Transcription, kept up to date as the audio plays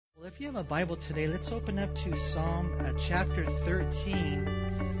If you have a Bible today, let's open up to Psalm chapter 13.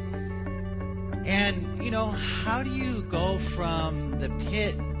 And, how do you go from the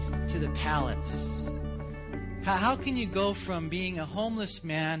pit to the palace? How can you go from being a homeless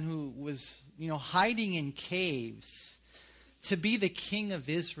man who was, hiding in caves to be the king of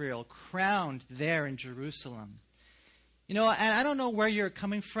Israel, crowned there in Jerusalem? And I don't know where you're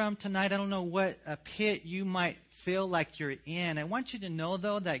coming from tonight. I don't know what a pit you might feel like you're in. I want you to know,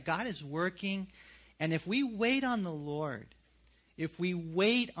 though, that God is working. And if we wait on the Lord,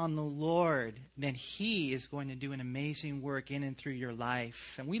 then He is going to do an amazing work in and through your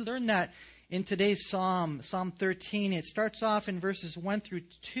life. And we learn that in today's Psalm 13. It starts off in verses 1 through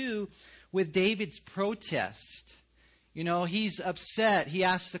 2 with David's protest. He's upset. He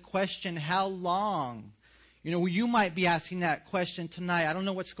asks the question, how long? You might be asking that question tonight. I don't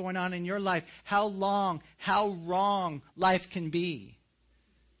know what's going on in your life. How long, how wrong life can be.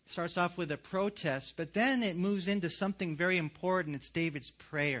 It starts off with a protest, but then it moves into something very important. It's David's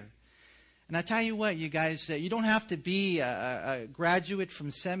prayer. And I tell you what, you guys, you don't have to be a graduate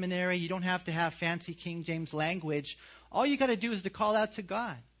from seminary. You don't have to have fancy King James language. All you got to do is to call out to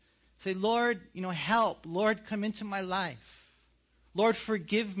God. Say, Lord, help. Lord, come into my life. Lord,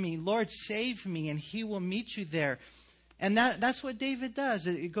 forgive me. Lord, save me. And He will meet you there. And that's what David does.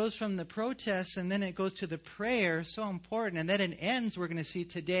 It goes from the protest and then it goes to the prayer. So important. And then it ends, we're going to see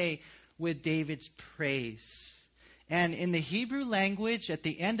today, with David's praise. And in the Hebrew language, at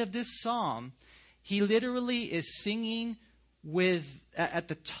the end of this psalm, he literally is singing at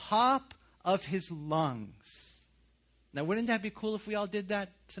the top of his lungs. Now, wouldn't that be cool if we all did that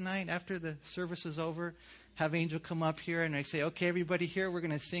tonight after the service is over? Have Angel come up here and I say, okay, everybody here, we're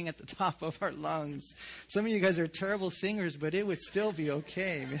going to sing at the top of our lungs. Some of you guys are terrible singers, but it would still be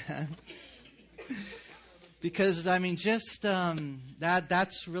okay, man. Because, that's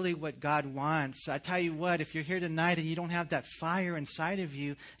really what God wants. I tell you what, if you're here tonight and you don't have that fire inside of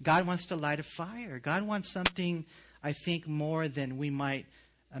you, God wants to light a fire. God wants something, I think, more than we might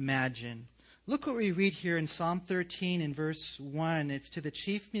imagine. Look what we read here in Psalm 13 in verse 1. It's to the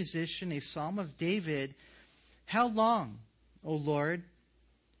chief musician, a psalm of David. How long, O Lord,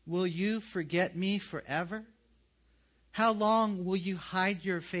 will you forget me forever? How long will you hide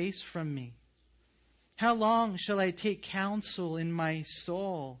your face from me? How long shall I take counsel in my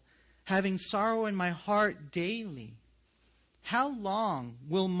soul, having sorrow in my heart daily? How long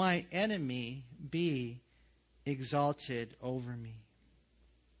will my enemy be exalted over me?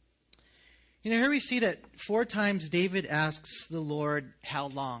 Here we see that 4 times David asks the Lord, how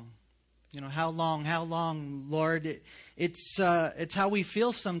long? How long, Lord? It's how we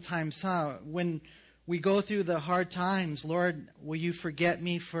feel sometimes, huh? When we go through the hard times, Lord, will you forget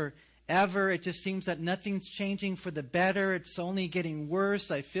me forever? It just seems that nothing's changing for the better. It's only getting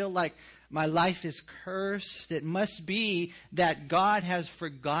worse. I feel like my life is cursed. It must be that God has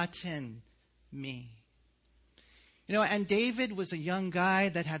forgotten me. And David was a young guy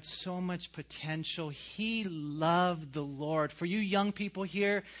that had so much potential. He loved the Lord. For you young people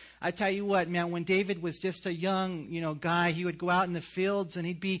here, I tell you what, man, when David was just a young, guy, he would go out in the fields and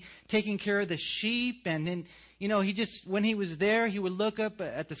he'd be taking care of the sheep. And then, when he was there, he would look up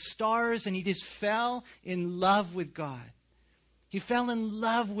at the stars and he just fell in love with God. He fell in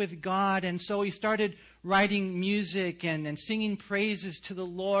love with God. And so he started writing music and singing praises to the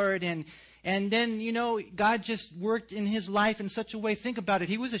Lord. And then, God just worked in his life in such a way. Think about it.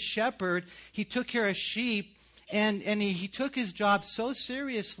 He was a shepherd. He took care of sheep. And he took his job so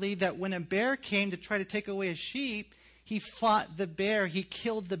seriously that when a bear came to try to take away a sheep, he fought the bear. He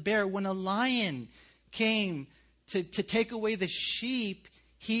killed the bear. When a lion came to take away the sheep,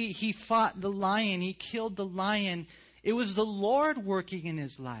 he fought the lion. He killed the lion. It was the Lord working in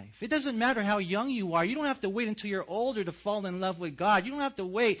his life. It doesn't matter how young you are. You don't have to wait until you're older to fall in love with God. You don't have to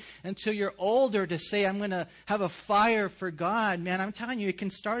wait until you're older to say, I'm going to have a fire for God. Man, I'm telling you, it can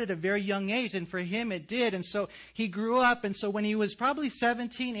start at a very young age. And for him, it did. And so he grew up. And so when he was probably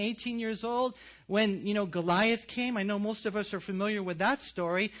 17, 18 years old, when, Goliath came, I know most of us are familiar with that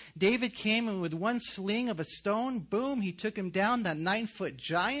story. David came and with one sling of a stone, boom, he took him down, that 9-foot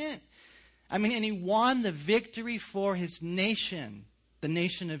giant. And he won the victory for his nation, the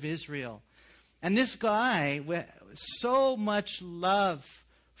nation of Israel. And this guy, with so much love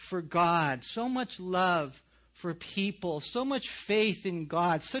for God, so much love for people, so much faith in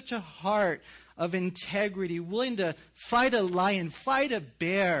God, such a heart of integrity, willing to fight a lion, fight a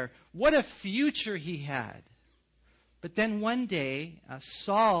bear. What a future he had. But then one day,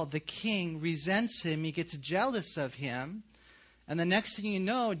 Saul, the king, resents him. He gets jealous of him. And the next thing you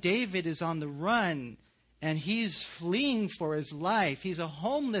know, David is on the run and he's fleeing for his life. He's a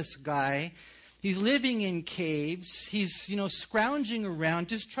homeless guy. He's living in caves. He's, scrounging around,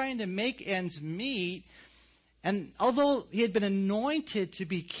 just trying to make ends meet. And although he had been anointed to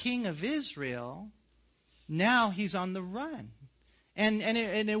be king of Israel, now he's on the run. And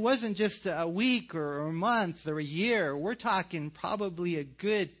it wasn't just a week or a month or a year. We're talking probably a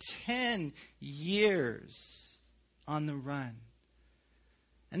good 10 years on the run.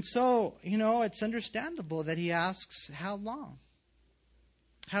 And so, it's understandable that he asks, how long?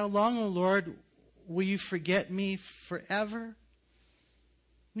 How long, O Lord, will you forget me forever?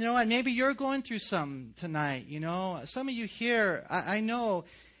 And maybe you're going through some tonight, Some of you here, I know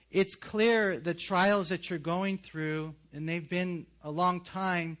it's clear the trials that you're going through, and they've been a long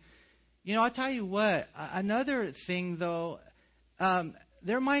time. I'll tell you what, another thing, though,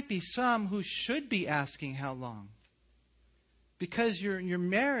 there might be some who should be asking how long. Because your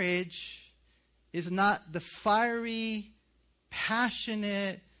marriage is not the fiery,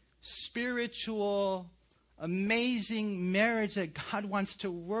 passionate, spiritual, amazing marriage that God wants to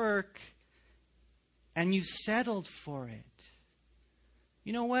work, and you settled for it.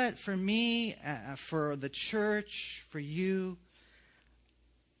 You know what? For me, for the church, for you,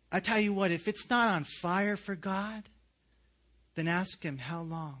 I tell you what, if it's not on fire for God, then ask Him, how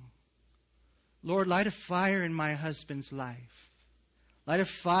long? Lord, light a fire in my husband's life. Light a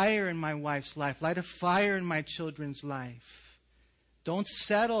fire in my wife's life. Light a fire in my children's life. Don't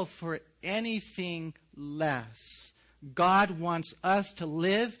settle for anything less. God wants us to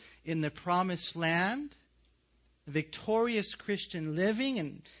live in the promised land, victorious Christian living.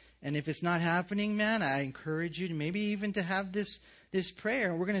 And if it's not happening, man, I encourage you to maybe even to have this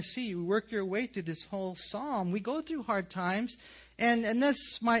prayer. We're going to see you work your way through this whole psalm. We go through hard times, and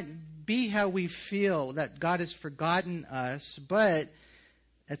this might be how we feel, that God has forgotten us, but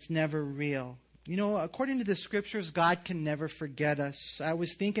that's never real. According to the scriptures, God can never forget us. I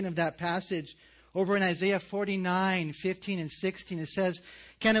was thinking of that passage over in Isaiah 49, 15 and 16. It says,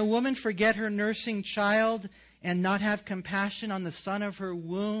 "Can a woman forget her nursing child and not have compassion on the son of her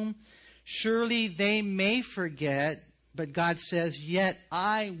womb? Surely they may forget, but God says, yet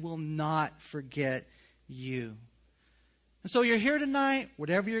I will not forget you." And so you're here tonight,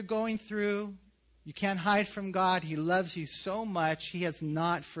 whatever you're going through, you can't hide from God. He loves you so much. He has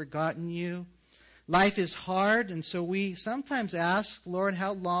not forgotten you. Life is hard, and so we sometimes ask, Lord,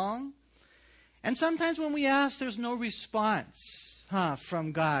 how long? And sometimes when we ask, there's no response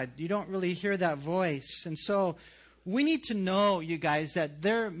from God. You don't really hear that voice. And so we need to know, you guys, that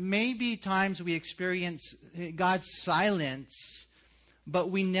there may be times we experience God's silence, but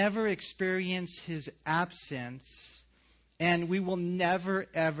we never experience His absence. And we will never,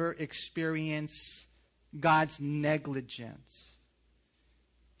 ever experience God's negligence.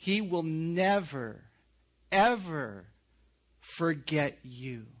 He will never, ever forget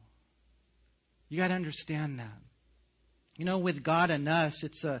you. You got to understand that. With God and us,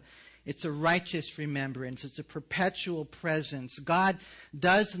 it's a righteous remembrance. It's a perpetual presence. God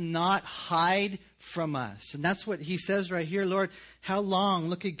does not hide from us. And that's what He says right here. Lord, how long?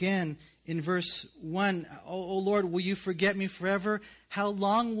 Look again in verse 1. Oh Lord, will you forget me forever? How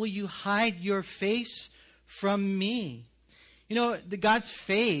long will you hide your face from me? God's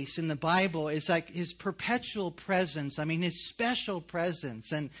face in the Bible is like His perpetual presence. His special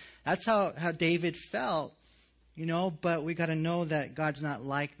presence. And that's how David felt. But we got to know that God's not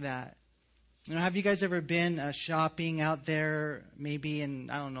like that. Have you guys ever been shopping out there, maybe in,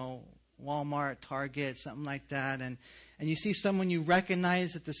 Walmart, Target, something like that, and you see someone you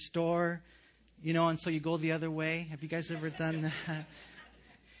recognize at the store, and so you go the other way? Have you guys ever done that?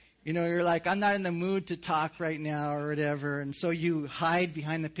 You're like, I'm not in the mood to talk right now or whatever, and so you hide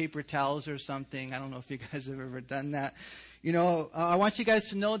behind the paper towels or something. I don't know if you guys have ever done that. I want you guys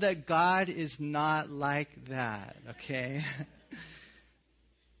to know that God is not like that, okay?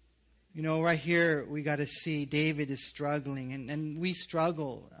 Right here, we got to see David is struggling, and we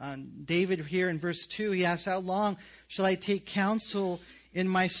struggle. David here in verse 2, he asks, how long shall I take counsel in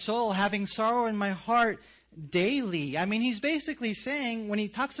my soul, having sorrow in my heart daily? He's basically saying, when he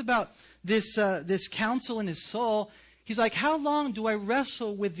talks about this counsel in his soul, he's like, how long do I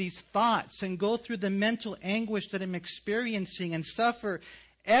wrestle with these thoughts and go through the mental anguish that I'm experiencing and suffer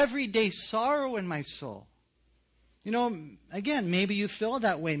everyday sorrow in my soul? Again, maybe you feel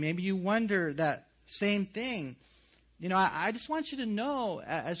that way. Maybe you wonder that same thing. I just want you to know,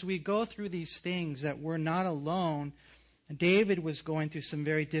 as we go through these things, that we're not alone. David was going through some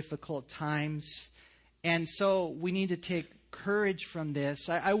very difficult times. And so we need to take courage from this.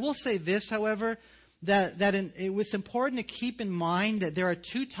 I will say this, however, it was important to keep in mind that there are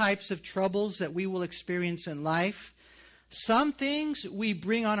two types of troubles that we will experience in life. Some things we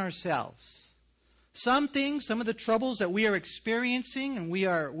bring on ourselves. Some things, some of the troubles that we are experiencing and we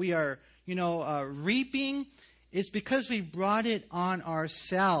are reaping, is because we've brought it on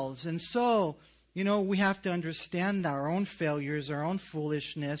ourselves. And so, we have to understand our own failures, our own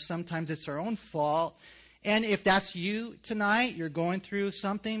foolishness. Sometimes it's our own fault. And if that's you tonight, you're going through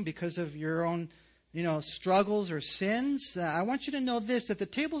something because of your own struggles or sins, I want you to know this, that the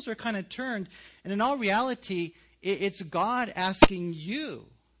tables are kind of turned. And in all reality, it's God asking you,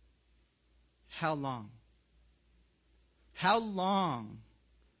 how long? How long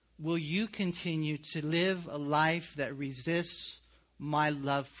will you continue to live a life that resists my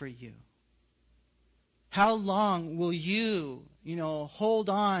love for you? How long will you, hold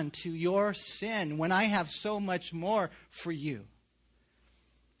on to your sin when I have so much more for you?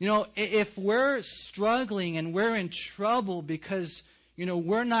 If we're struggling and we're in trouble because,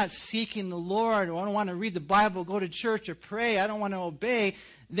 we're not seeking the Lord, or I don't want to read the Bible, go to church, or pray, I don't want to obey,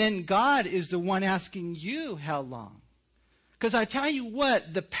 then God is the one asking you how long. Because I tell you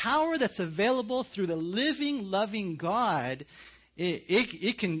what, the power that's available through the living, loving God,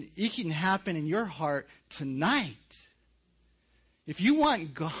 it can happen in your heart tonight. If you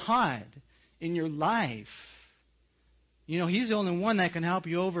want God in your life, He's the only one that can help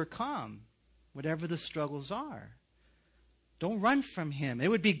you overcome whatever the struggles are. Don't run from Him. It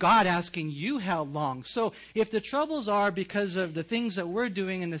would be God asking you how long. So if the troubles are because of the things that we're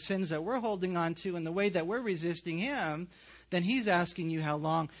doing and the sins that we're holding on to and the way that we're resisting Him, then He's asking you how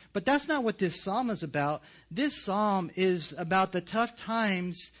long. But that's not what this psalm is about. This psalm is about the tough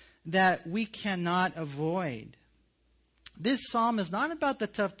times that we cannot avoid. This psalm is not about the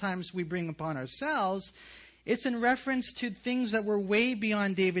tough times we bring upon ourselves. It's in reference to things that were way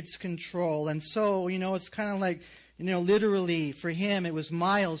beyond David's control. And so, it's kind of like, literally for him, it was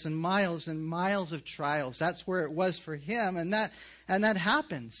miles and miles and miles of trials. That's where it was for him. And that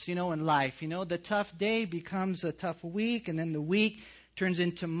happens, in life. The tough day becomes a tough week, and then the week turns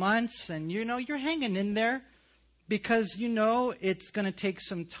into months. And, you're hanging in there because, it's going to take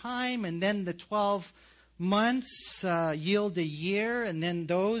some time. And then the 12 months yield a year, and then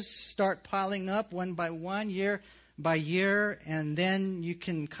those start piling up one by one, year by year, and then you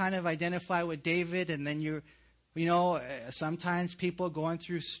can kind of identify with David, and then sometimes people going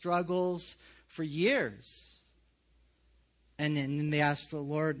through struggles for years, and then they ask the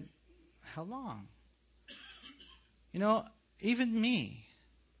Lord, how long? Even me,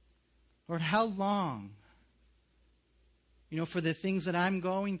 Lord, how long? For the things that I'm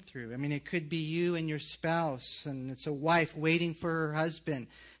going through. I mean, it could be you and your spouse, and it's a wife waiting for her husband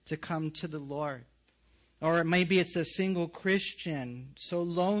to come to the Lord. Or maybe it's a single Christian, so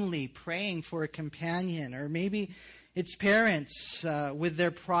lonely, praying for a companion. Or maybe it's parents with their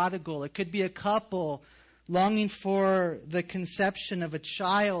prodigal. It could be a couple longing for the conception of a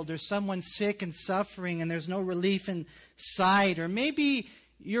child, or someone sick and suffering and there's no relief in sight. Or maybe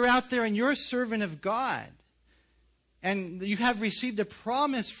you're out there and you're a servant of God, and you have received a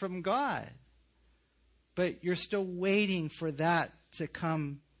promise from God, but you're still waiting for that to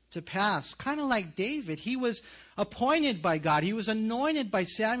come to pass. Kind of like David. He was appointed by God. He was anointed by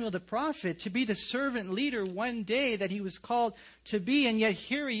Samuel the prophet to be the servant leader one day that he was called to be. And yet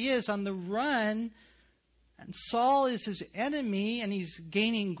here he is on the run. And Saul is his enemy, and he's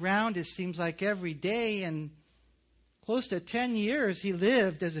gaining ground, it seems like, every day. And close to 10 years he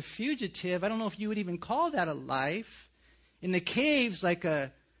lived as a fugitive. I don't know if you would even call that a life. In the caves, like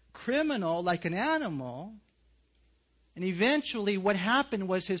a criminal, like an animal. And eventually what happened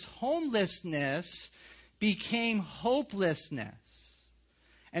was his homelessness became hopelessness.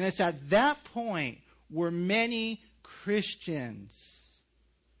 And it's at that point where many Christians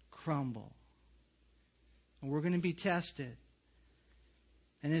crumble. And we're going to be tested.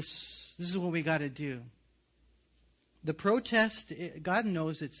 And this is what we got to do. The protest, God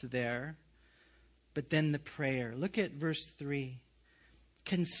knows it's there. But then the prayer. Look at verse 3.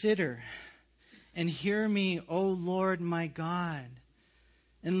 Consider and hear me, O Lord my God.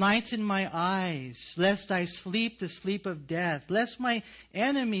 Enlighten my eyes, lest I sleep the sleep of death. Lest my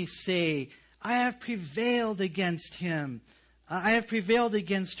enemies say, I have prevailed against him. I have prevailed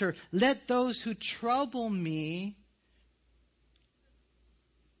against her. Let those who trouble me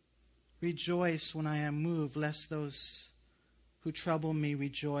rejoice when I am moved. Lest those who trouble me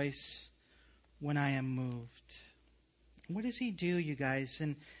rejoice when I am moved. What does he do, you guys?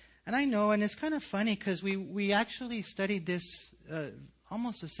 And I know, and it's kind of funny because we actually studied this,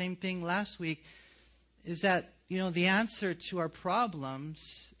 almost the same thing last week, is that, the answer to our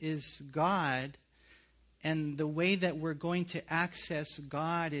problems is God. And the way that we're going to access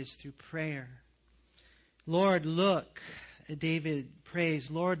God is through prayer. Lord, look, David prays.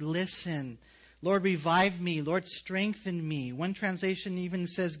 Lord, listen. Lord, revive me. Lord, strengthen me. One translation even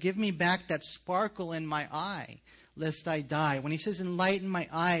says, give me back that sparkle in my eye, lest I die. When he says enlighten my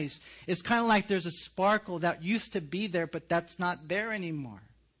eyes, it's kind of like there's a sparkle that used to be there, but that's not there anymore.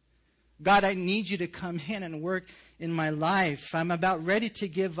 God, I need you to come in and work in my life. I'm about ready to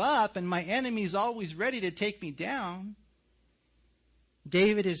give up, and my enemy's always ready to take me down.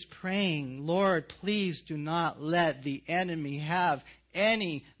 David is praying, Lord, please do not let the enemy have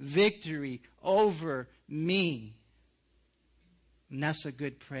any victory over me. And that's a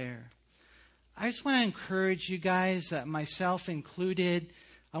good prayer. I just want to encourage you guys, myself included.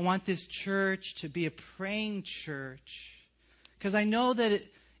 I want this church to be a praying church. Because I know that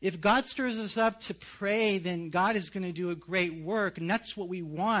if God stirs us up to pray, then God is going to do a great work. And that's what we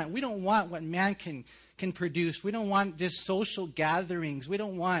want. We don't want what man can produce. We don't want just social gatherings. We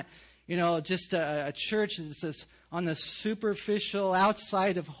don't want, just a church that's on the superficial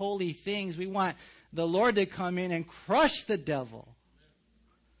outside of holy things. We want the Lord to come in and crush the devil.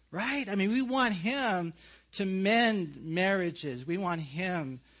 Right? I mean, we want him to mend marriages. We want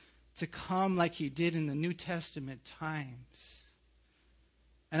him to come like he did in the New Testament times.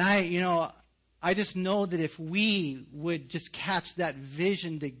 And I just know that if we would just catch that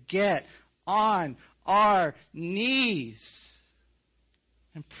vision to get on our knees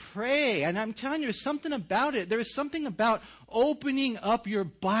and pray. And I'm telling you, there's something about it. There is something about opening up your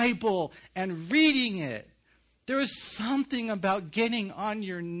Bible and reading it. There is something about getting on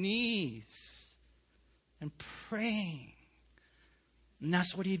your knees and praying. And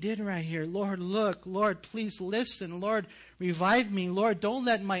that's what he did right here. Lord, look. Lord, please listen. Lord, revive me. Lord, don't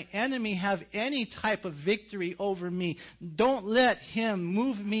let my enemy have any type of victory over me. Don't let him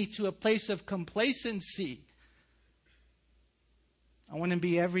move me to a place of complacency. I want to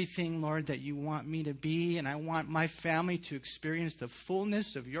be everything, Lord, that you want me to be. And I want my family to experience the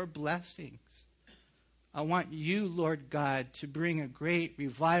fullness of your blessings. I want you, Lord God, to bring a great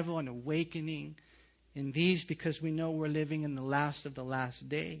revival and awakening in these, because we know we're living in the last of the last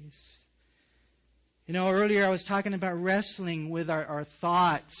days. Earlier I was talking about wrestling with our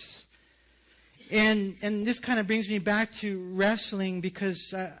thoughts. And this kind of brings me back to wrestling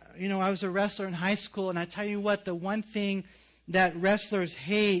because, I was a wrestler in high school. And I tell you what, the one thing that wrestlers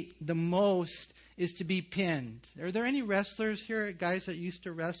hate the most is to be pinned. Are there any wrestlers here, guys that used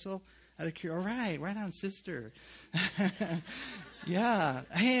to wrestle? All right on, sister. Yeah.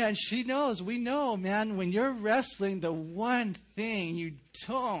 Hey, and she knows. We know, man, when you're wrestling, the one thing you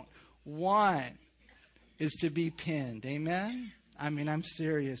don't want is to be pinned. Amen? I mean, I'm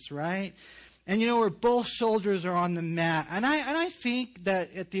serious, right? And where both shoulders are on the mat. And I think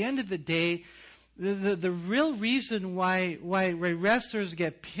that at the end of the day, the real reason why wrestlers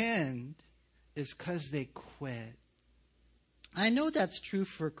get pinned is because they quit. I know that's true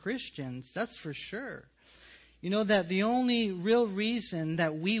for Christians. That's for sure. That the only real reason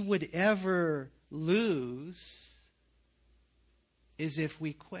that we would ever lose is if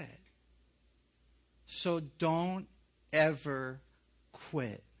we quit. So don't ever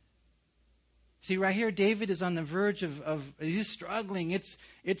quit. See, right here, David is on the verge of he's struggling.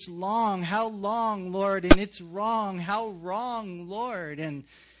 It's long. How long, Lord? And it's wrong. How wrong, Lord? And,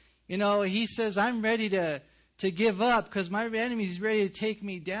 he says, I'm ready to give up because my enemy's ready to take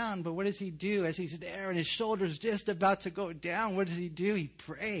me down. But what does he do as he's there and his shoulder's just about to go down? What does he do? He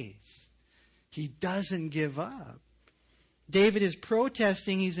prays. He doesn't give up. David is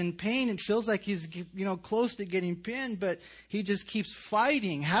protesting. He's in pain. It feels like he's, close to getting pinned, but he just keeps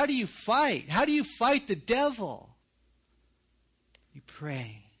fighting. How do you fight? How do you fight the devil? You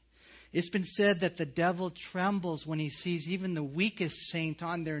pray. It's been said that the devil trembles when he sees even the weakest saint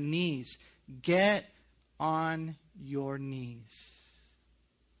on their knees. Get on your knees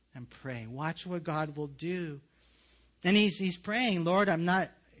and pray. Watch what God will do. And he's praying, Lord, I'm not,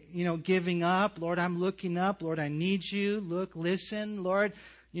 giving up. Lord, I'm looking up. Lord, I need you. Look, listen. Lord,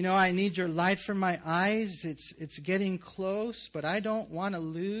 I need your light from my eyes. It's getting close, but I don't want to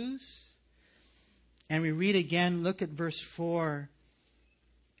lose. And we read again, look at verse 4.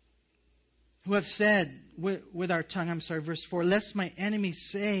 Who have said with our tongue, verse 4, lest my enemies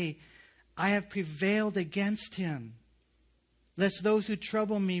say, I have prevailed against him. Lest those who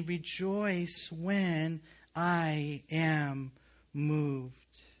trouble me rejoice when I am moved.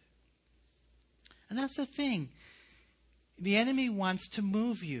 And that's the thing. The enemy wants to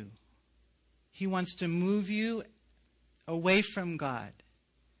move you. He wants to move you away from God.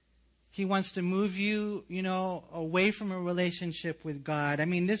 He wants to move you, away from a relationship with God. I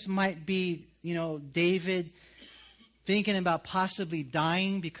mean, this might be David thinking about possibly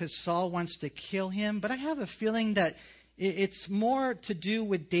dying because Saul wants to kill him. But I have a feeling that it's more to do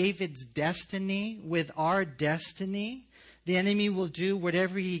with David's destiny, with our destiny. The enemy will do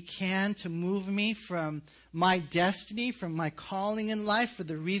whatever he can to move me from my destiny, from my calling in life, for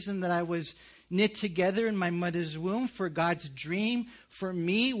the reason that I was knit together in my mother's womb, for God's dream for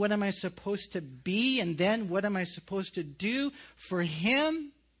me. What am I supposed to be? And then what am I supposed to do for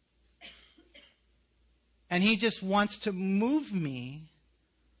him? And he just wants to move me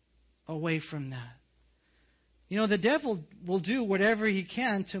away from that. The devil will do whatever he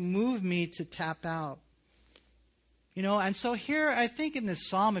can to move me to tap out. And so here, I think in this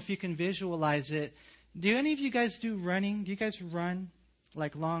psalm, if you can visualize it, do any of you guys do running? Do you guys run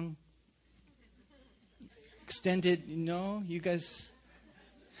like long, extended? No? You guys?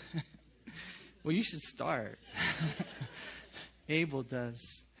 Well, you should start. Abel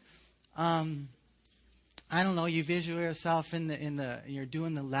does. I don't know, you visualize yourself you're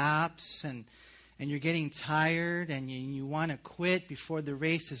doing the laps and you're getting tired and you want to quit before the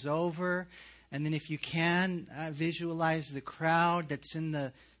race is over. And then if you can, visualize the crowd that's in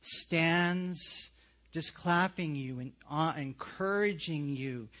the stands just clapping you and encouraging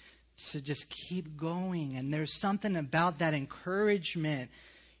you to just keep going. And there's something about that encouragement.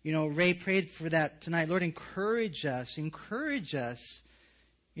 Ray prayed for that tonight. Lord, encourage us to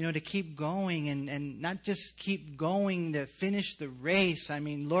keep going and not just keep going to finish the race. I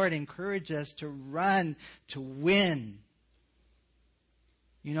mean, Lord, encourage us to run, to win.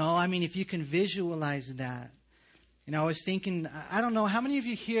 If you can visualize that. I was thinking, I don't know, how many of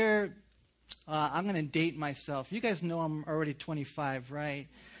you here, I'm going to date myself. You guys know I'm already 25, right?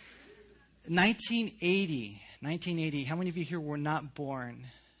 1980, how many of you here were not born?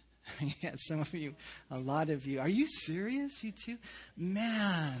 Yeah, some of you, a lot of you. Are you serious, you two?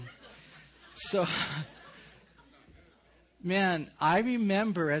 Man. I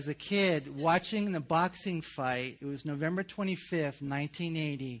remember as a kid watching the boxing fight. It was November 25th,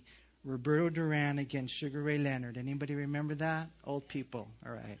 1980. Roberto Duran against Sugar Ray Leonard. Anybody remember that? Old people.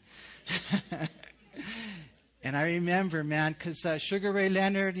 All right. And I remember, man, because Sugar Ray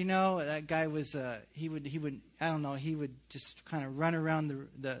Leonard, that guy was, he would just kind of run around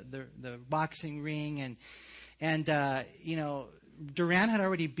the boxing ring. And Duran had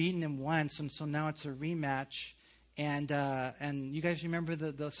already beaten him once, and so now it's a rematch. And you guys remember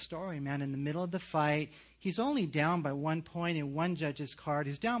the story, man. In the middle of the fight, he's only down by 1 point in one judge's card.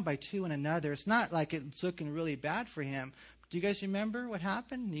 He's down by 2 in another. It's not like it's looking really bad for him. Do you guys remember what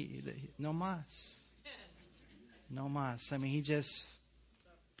happened? No mas. No mas. I mean, he just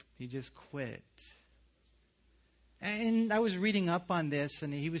quit. And I was reading up on this,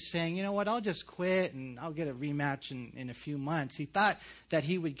 and he was saying, you know what, I'll just quit, and I'll get a rematch in a few months. He thought that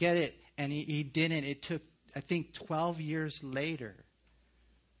he would get it, and he didn't. It took, I think, 12 years later.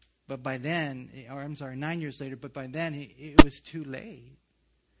 But by then, 9 years later, but by then, it was too late.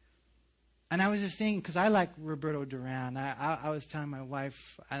 And I was just thinking, because I like Roberto Duran. I was telling my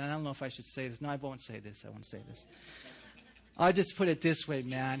wife, and I don't know if I should say this. No, I won't say this. I'll just put it this way,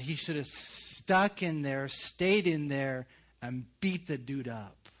 man. He should have stuck in there, stayed in there, and beat the dude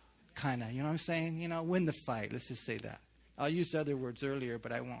up. Kind of, you know what I'm saying? Win the fight. Let's just say that. I used other words earlier,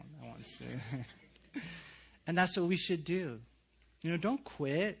 but I won't say it. And that's what we should do. Don't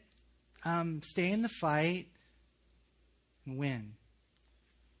quit. Stay in the fight and win.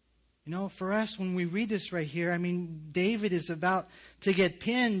 For us, when we read this right here, I mean, David is about to get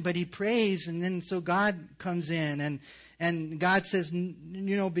pinned, but he prays, and then so God comes in, and God says,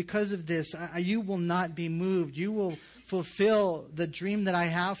 because of this, you will not be moved. You will fulfill the dream that I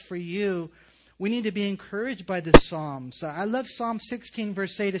have for you. We need to be encouraged by the Psalms. I love Psalm 16,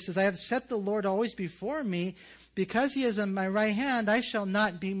 verse 8. It says, I have set the Lord always before me. Because he is on my right hand, I shall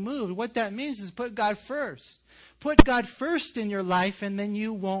not be moved. What that means is put God first. Put God first in your life, and then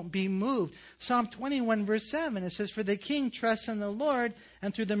you won't be moved. Psalm 21, verse 7, it says, for the king trusts in the Lord,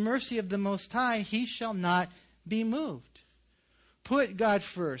 and through the mercy of the Most High, he shall not be moved. Put God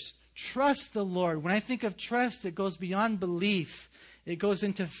first. Trust the Lord. When I think of trust, it goes beyond belief. It goes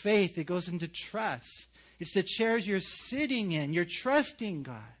into faith. It goes into trust. It's the chairs you're sitting in. You're trusting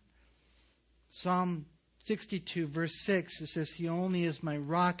God. Psalm 62, verse 6, it says, he only is my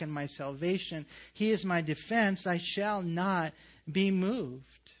rock and my salvation. He is my defense. I shall not be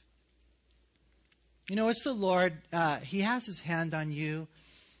moved. It's the Lord. He has his hand on you.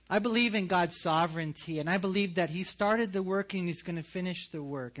 I believe in God's sovereignty, and I believe that he started the work and he's going to finish the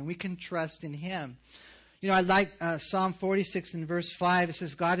work, and we can trust in him. I like Psalm 46 and verse 5. It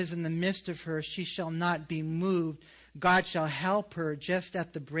says, God is in the midst of her. She shall not be moved. God shall help her just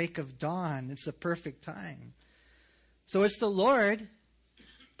at the break of dawn. It's the perfect time. So it's the Lord,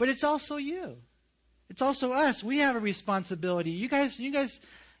 but it's also you. It's also us. We have a responsibility. You guys,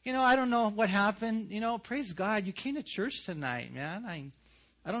 I don't know what happened. Praise God, you came to church tonight, man.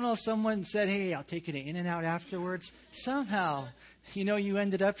 I don't know if someone said, hey, I'll take you to In-N-Out afterwards. Somehow, you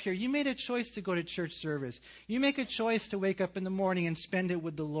ended up here. You made a choice to go to church service. You make a choice to wake up in the morning and spend it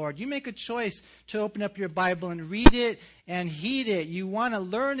with the Lord. You make a choice to open up your Bible and read it and heed it. You want to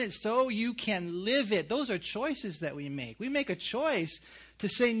learn it so you can live it. Those are choices that we make. We make a choice to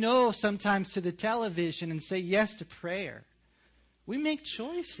say no sometimes to the television and say yes to prayer. We make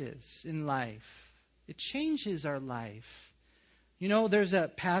choices in life. It changes our life. There's a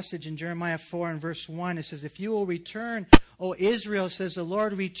passage in Jeremiah 4 and verse 1. It says, if you will return, O Israel, says the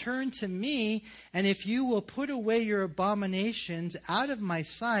Lord, return to me, and if you will put away your abominations out of my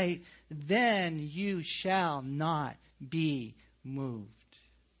sight, then you shall not be moved.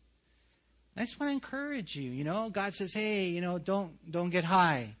 I just want to encourage you. God says, hey, don't get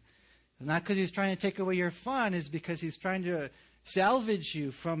high. It's not because He's trying to take away your fun. It's because He's trying to salvage you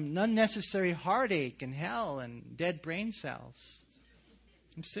from unnecessary heartache and hell and dead brain cells.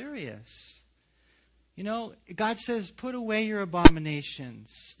 I'm serious. God says, put away your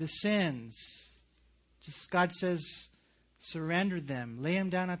abominations, the sins. God says, surrender them. Lay them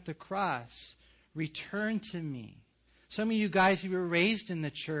down at the cross. Return to me. Some of you guys, you were raised in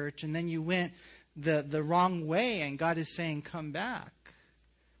the church and then you went the wrong way, and God is saying, come back.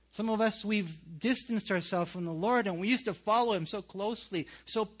 Some of us, we've distanced ourselves from the Lord, and we used to follow Him so closely,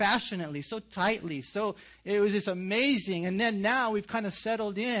 so passionately, so tightly. So it was just amazing. And then now we've kind of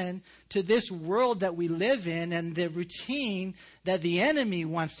settled in to this world that we live in and the routine that the enemy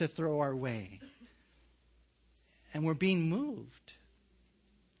wants to throw our way. And we're being moved.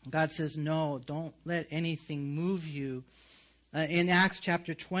 God says, no, don't let anything move you. In Acts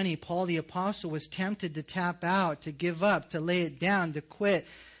chapter 20, Paul the Apostle was tempted to tap out, to give up, to lay it down, to quit,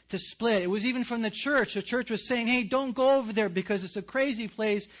 to split. It was even from the church. The church was saying, hey, don't go over there because it's a crazy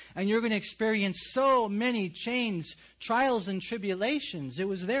place and you're going to experience so many chains, trials, and tribulations. It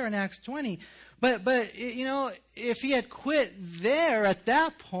was there in Acts 20. But if he had quit there at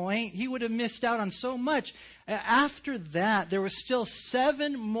that point, he would have missed out on so much. After that, there were still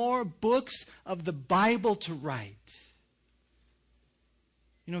 7 more books of the Bible to write.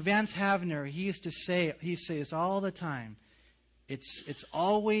 Vance Havner, he says all the time, it's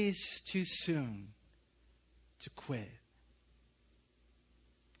always too soon to quit.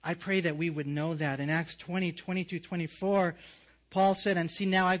 I pray that we would know that. In Acts 20, 22, 24, Paul said, and see,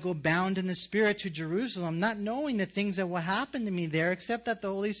 now I go bound in the Spirit to Jerusalem, not knowing the things that will happen to me there, except that the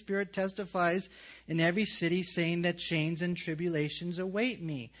Holy Spirit testifies in every city, saying that chains and tribulations await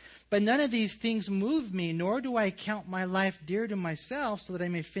me. But none of these things move me, nor do I count my life dear to myself, so that I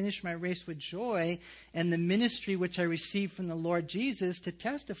may finish my race with joy and the ministry which I received from the Lord Jesus to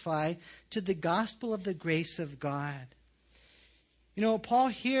testify to the gospel of the grace of God. Paul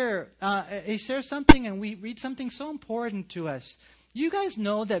here, he shares something, and we read something so important to us. You guys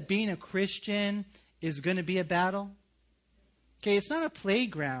know that being a Christian is going to be a battle? Okay, it's not a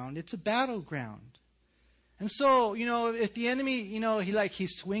playground, it's a battleground. And so, if the enemy, he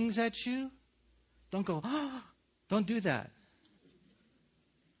swings at you, don't go, don't do that.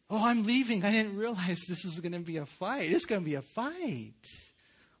 Oh, I'm leaving. I didn't realize this was going to be a fight. It's going to be a fight.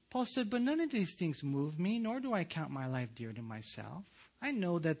 Paul said, but none of these things move me, nor do I count my life dear to myself. I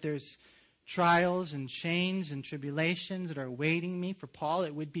know that there's trials and chains and tribulations that are awaiting me. For Paul,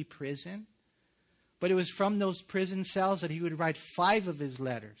 it would be prison. But it was from those prison cells that he would write 5 of his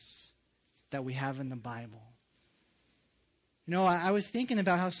letters that we have in the Bible. I was thinking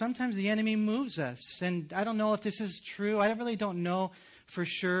about how sometimes the enemy moves us. And I don't know if this is true. I really don't know for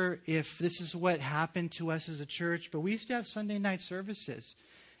sure if this is what happened to us as a church. But we used to have Sunday night services.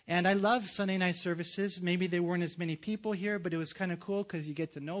 And I love Sunday night services. Maybe there weren't as many people here, but it was kind of cool because you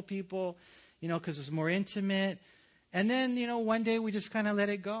get to know people, because it's more intimate. And then, one day we just kind of let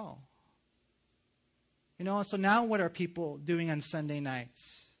it go. So now what are people doing on Sunday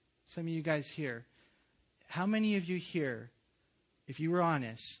nights? Some of you guys here. How many of you here, if you were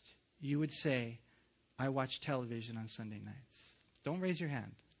honest, you would say, I watch television on Sunday nights? Don't raise your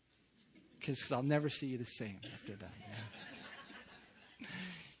hand, because I'll never see you the same after that. Yeah.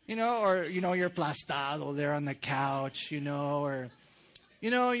 Or you're plastado there on the couch, or,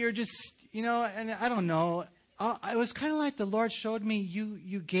 you're just, and I don't know. It was kind of like the Lord showed me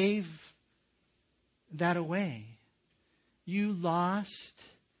you gave that away. You lost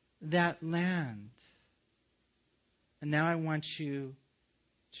that land. And now I want you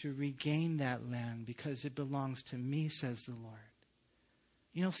to regain that land because it belongs to me, says the Lord.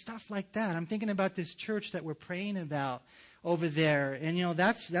 You know, stuff like that. I'm thinking about this church that we're praying about over there. And, you know,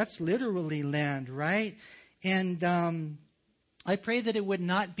 that's literally land, right? And I pray that it would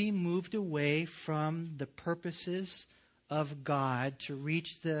not be moved away from the purposes of God to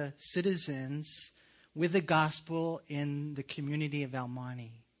reach the citizens with the gospel in the community of El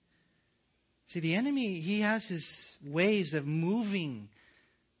Monte. See, the enemy, he has his ways of moving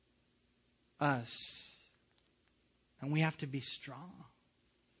us. And we have to be strong.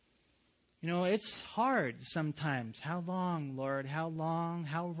 You know, it's hard sometimes. How long, Lord? How long?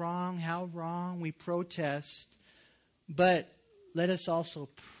 How wrong? How wrong? We protest. But let us also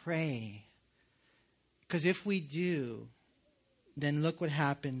pray. Because if we do, then look what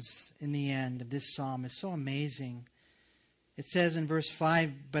happens in the end of this psalm. It's so amazing. It says in verse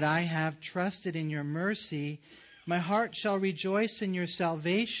 5, "But I have trusted in your mercy. My heart shall rejoice in your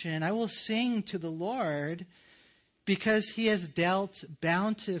salvation. I will sing to the Lord, because he has dealt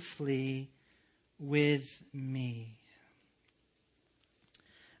bountifully with me."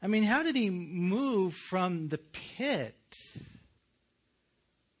 I mean, how did he move from the pit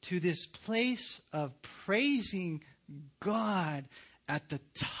to this place of praising God at the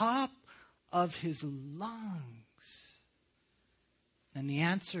top of his lungs? And the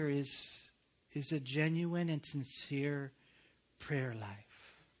answer is a genuine and sincere prayer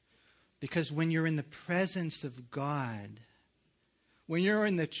life. Because when you're in the presence of God, when you're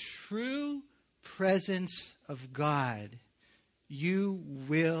in the true presence of God, you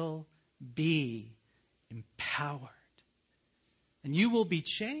will be empowered. And you will be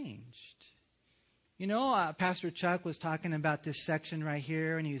changed. You know, Pastor Chuck was talking about this section right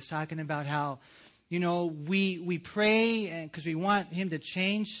here, and he was talking about how, you know, we pray because we want him to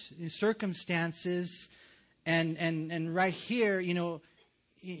change circumstances. And right here, you know,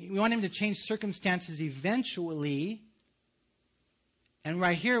 we want him to change circumstances eventually. And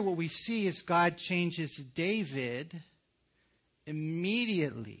right here, what we see is God changes David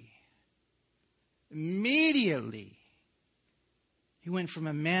immediately. Immediately. He went from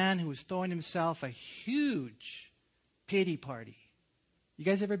a man who was throwing himself a huge pity party. You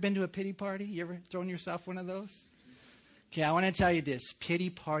guys ever been to a pity party? You ever thrown yourself one of those? Okay, I want to tell you this. Pity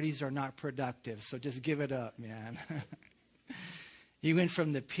parties are not productive, so just give it up, man. He went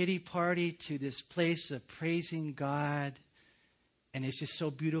from the pity party to this place of praising God. And it's just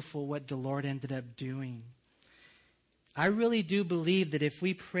so beautiful what the Lord ended up doing. I really do believe that if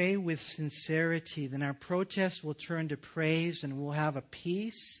we pray with sincerity, then our protest will turn to praise and we'll have a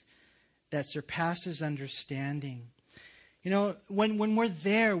peace that surpasses understanding. You know, when we're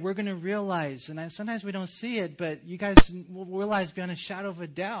there, we're going to realize, and sometimes we don't see it, but you guys will realize beyond a shadow of a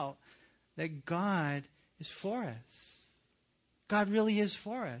doubt that God is for us. God really is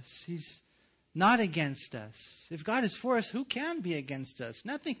for us. He's not against us. If God is for us, who can be against us?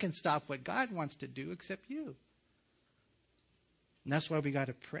 Nothing can stop what God wants to do except you. And that's why we got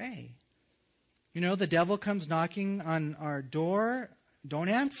to pray. You know, the devil comes knocking on our door. Don't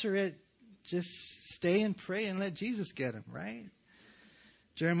answer it. Just stay and pray and let Jesus get him, right?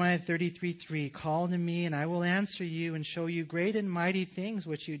 Jeremiah 33:3, "Call to me and I will answer you and show you great and mighty things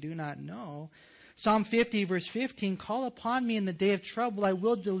which you do not know." Psalm 50 verse 15, "Call upon me in the day of trouble. I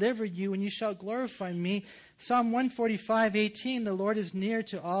will deliver you and you shall glorify me." Psalm 145:18, "The Lord is near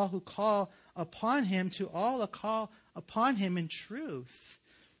to all who call upon him, to all who call upon him in truth."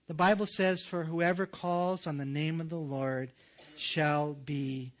 The Bible says, "For whoever calls on the name of the Lord shall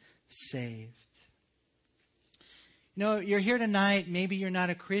be saved." You know, you're here tonight. Maybe you're not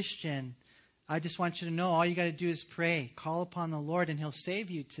a Christian. I just want you to know all you got to do is pray. Call upon the Lord and he'll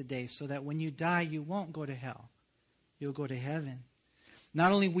save you today so that when you die, you won't go to hell. You'll go to heaven.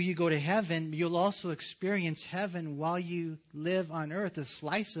 Not only will you go to heaven, you'll also experience heaven while you live on earth. A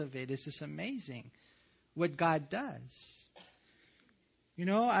slice of it is just amazing what God does. You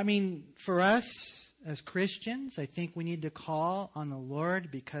know, I mean, for us as Christians, I think we need to call on the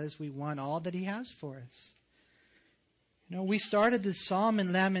Lord because we want all that he has for us. You know, we started this psalm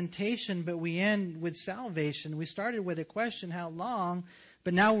in lamentation, but we end with salvation. We started with a question, how long?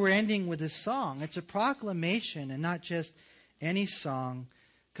 But now we're ending with a song. It's a proclamation and not just any song,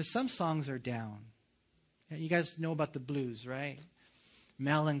 because some songs are down. You guys know about the blues, right?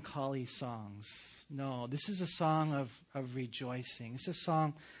 Melancholy songs. No, this is a song of rejoicing. It's a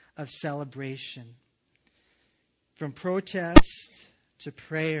song of celebration. From protest to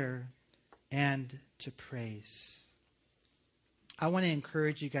prayer and to praise. I want to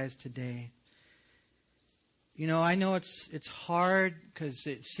encourage you guys today. You know, I know it's hard because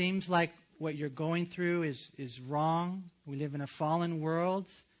it seems like what you're going through is wrong. We live in a fallen world,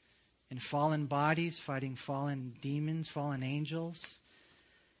 in fallen bodies, fighting fallen demons, fallen angels.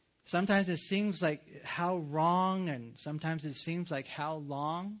 Sometimes it seems like how wrong, and sometimes it seems like how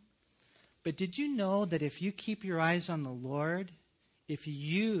long. But did you know that if you keep your eyes on the Lord, if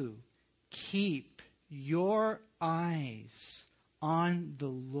you keep your eyes on the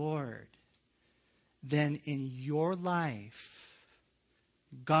Lord, then in your life,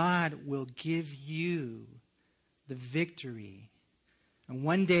 God will give you the victory. And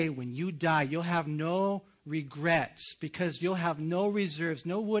one day when you die, you'll have no regrets, because you'll have no reserves,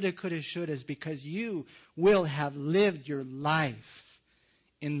 no woulda, coulda, shouldas, because you will have lived your life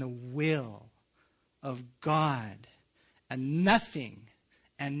in the will of God. And nothing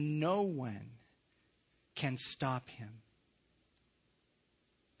and no one can stop him.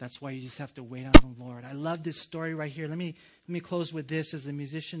 That's why you just have to wait on the Lord. I love this story right here. Let me close with this as the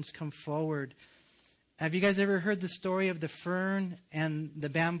musicians come forward. Have you guys ever heard the story of the fern and the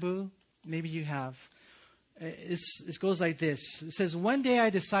bamboo? Maybe you have. This goes like this. It says, one day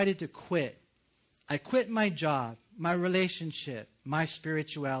I decided to quit. I quit my job, my relationship, my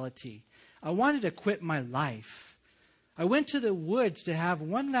spirituality. I wanted to quit my life. I went to the woods to have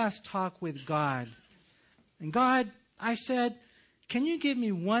one last talk with God. And God, I said, can you give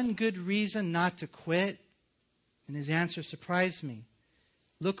me one good reason not to quit? And his answer surprised me.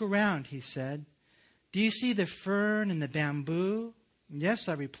 Look around, he said. Do you see the fern and the bamboo? Yes,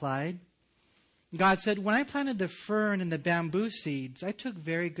 I replied. God said, when I planted the fern and the bamboo seeds, I took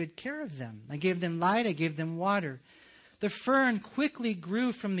very good care of them. I gave them light, I gave them water. The fern quickly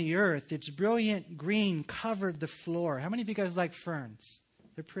grew from the earth. Its brilliant green covered the floor. How many of you guys like ferns?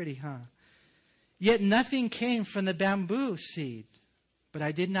 They're pretty, huh? Yet nothing came from the bamboo seed. But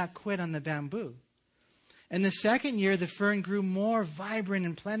I did not quit on the bamboo. And the second year, the fern grew more vibrant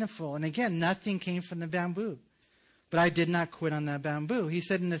and plentiful. And again, nothing came from the bamboo. But I did not quit on the bamboo. He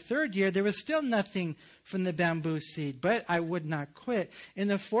said in the third year, there was still nothing from the bamboo seed. But I would not quit. In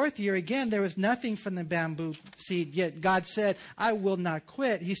the fourth year, again, there was nothing from the bamboo seed. Yet God said, I will not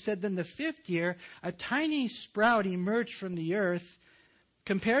quit. He said then the fifth year, a tiny sprout emerged from the earth.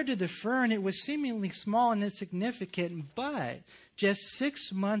 Compared to the fern, it was seemingly small and insignificant, but just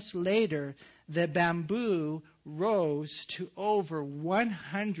 6 months later, the bamboo rose to over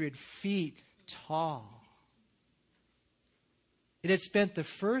 100 feet tall. It had spent the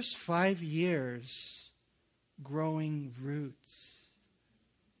first 5 years growing roots.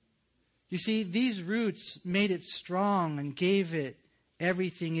 You see, these roots made it strong and gave it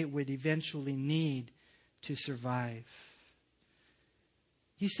everything it would eventually need to survive.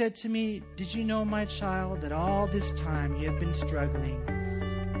 He said to me, did you know, my child, that all this time you have been struggling?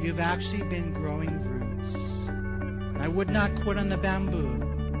 You've actually been growing roots. I would not quit on the bamboo,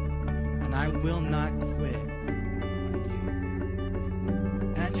 and I will not quit on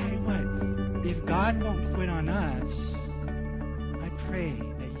you. And I tell you what, if God won't quit on us, I pray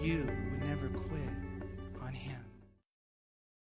that you